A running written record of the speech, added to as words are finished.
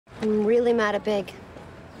I'm really mad at Big.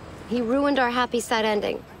 He ruined our happy sad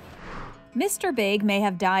ending. Mr. Big may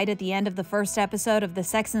have died at the end of the first episode of the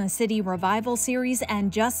Sex and the City revival series,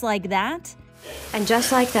 and just like that... And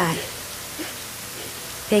just like that,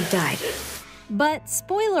 Big died. But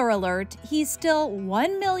spoiler alert, he's still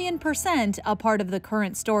 1,000,000% a part of the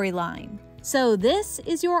current storyline. So this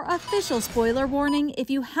is your official spoiler warning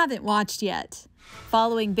if you haven't watched yet.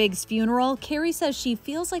 Following Big's funeral, Carrie says she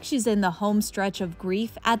feels like she's in the home stretch of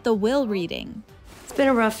grief at the will reading. It's been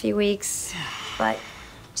a rough few weeks, but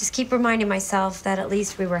just keep reminding myself that at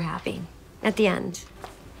least we were happy. At the end.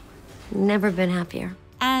 Never been happier.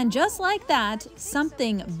 And just like that,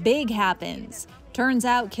 something big happens. Turns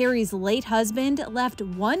out Carrie's late husband left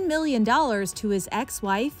 $1 million to his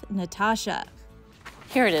ex-wife, Natasha.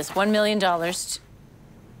 Here it is, $1 million.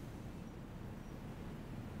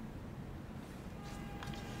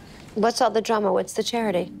 What's all the drama? What's the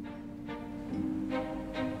charity?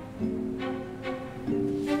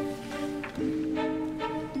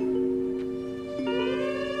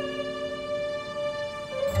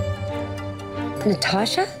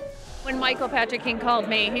 Natasha? When Michael Patrick King called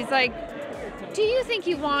me, he's like, do you think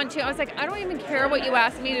you want to? I was like, I don't even care what you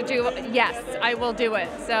asked me to do. Yes, I will do it.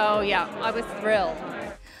 So yeah, I was thrilled.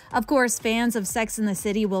 Of course, fans of Sex and the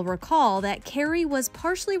City will recall that Carrie was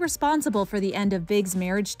partially responsible for the end of Big's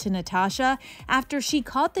marriage to Natasha after she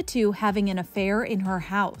caught the two having an affair in her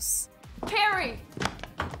house. Carrie,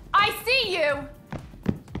 I see you.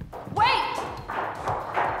 Wait!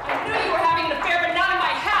 I knew you were having an affair, but not in my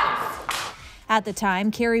house. At the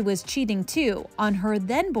time, Carrie was cheating too on her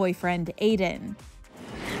then-boyfriend, Aiden.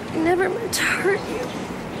 I never meant to hurt you.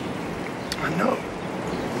 I know.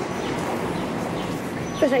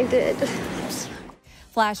 But I did.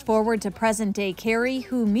 Flash forward to present-day Carrie,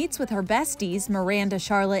 who meets with her besties, Miranda,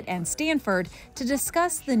 Charlotte, and Stanford, to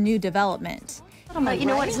discuss the new development. You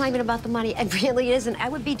know what? It's not even about the money. It really isn't. I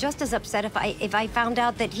would be just as upset if I found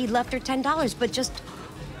out that he left her $10. But just,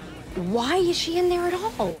 why is she in there at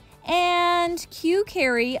all? And cue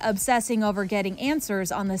Carrie obsessing over getting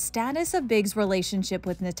answers on the status of Big's relationship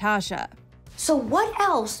with Natasha. So what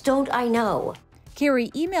else don't I know? Carrie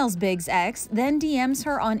emails Big's ex, then DMs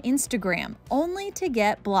her on Instagram, only to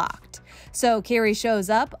get blocked. So Carrie shows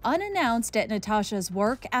up unannounced at Natasha's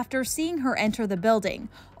work after seeing her enter the building,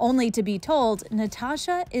 only to be told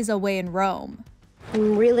Natasha is away in Rome.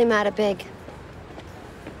 I'm really mad at Big.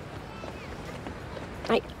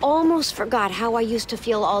 I almost forgot how I used to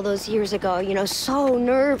feel all those years ago, you know, so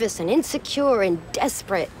nervous and insecure and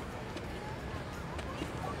desperate.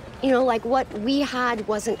 You know, like what we had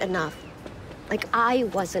wasn't enough. Like I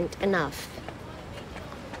wasn't enough.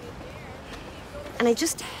 And I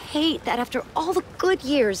just hate that after all the good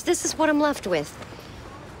years, this is what I'm left with.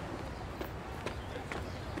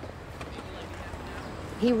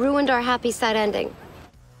 He ruined our happy sad ending.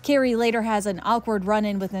 Carrie later has an awkward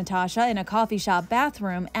run-in with Natasha in a coffee shop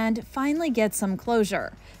bathroom and finally gets some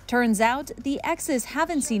closure. Turns out the exes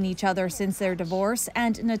haven't seen each other since their divorce,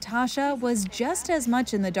 and Natasha was just as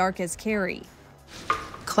much in the dark as Carrie.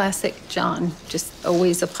 Classic John, just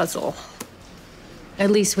always a puzzle. At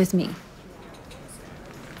least with me.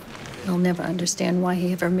 I'll never understand why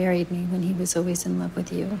he ever married me when he was always in love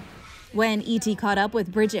with you. When E.T. caught up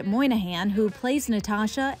with Bridget Moynihan, who plays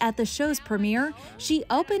Natasha, at the show's premiere, she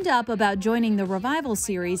opened up about joining the revival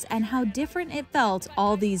series and how different it felt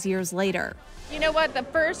all these years later. You know what? The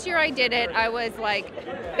first year I did it, I was like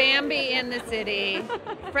Bambi in the city,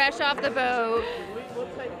 fresh off the boat,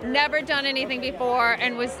 never done anything before,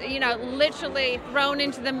 and was, you know, literally thrown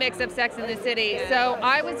into the mix of Sex and the City. So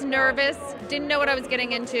I was nervous, didn't know what I was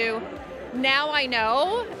getting into. Now I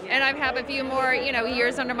know, and I have a few more, you know,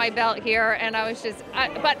 years under my belt here, and I was just,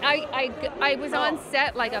 I was on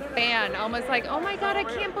set like a fan, almost like, oh my God, I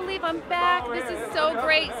can't believe I'm back. This is so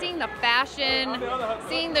great. Seeing the fashion,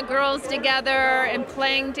 seeing the girls together and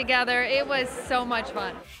playing together, it was so much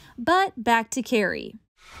fun. But back to Carrie.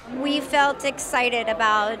 We felt excited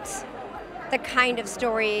about the kind of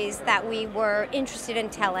stories that we were interested in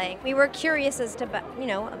telling. We were curious as to, you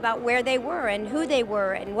know, about where they were and who they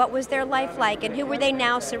were and what was their life like and who were they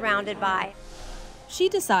now surrounded by. She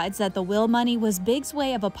decides that the will money was Big's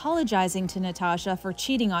way of apologizing to Natasha for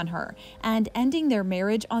cheating on her and ending their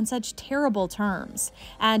marriage on such terrible terms.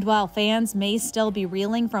 And while fans may still be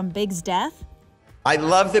reeling from Big's death, I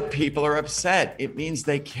love that people are upset. It means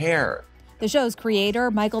they care. the show's creator,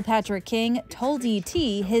 Michael Patrick King, told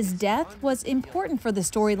E.T. his death was important for the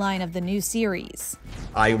storyline of the new series.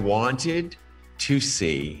 I wanted to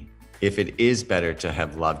see if it is better to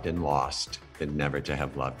have loved and lost than never to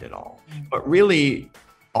have loved at all. But really,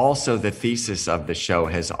 Also, the thesis of the show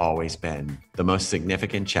has always been the most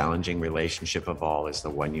significant, challenging relationship of all is the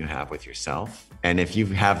one you have with yourself. And if you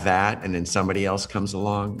have that and then somebody else comes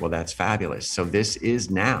along, well, that's fabulous. So this is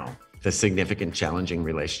now the significant, challenging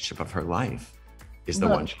relationship of her life is the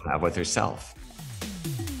one she'll have with herself.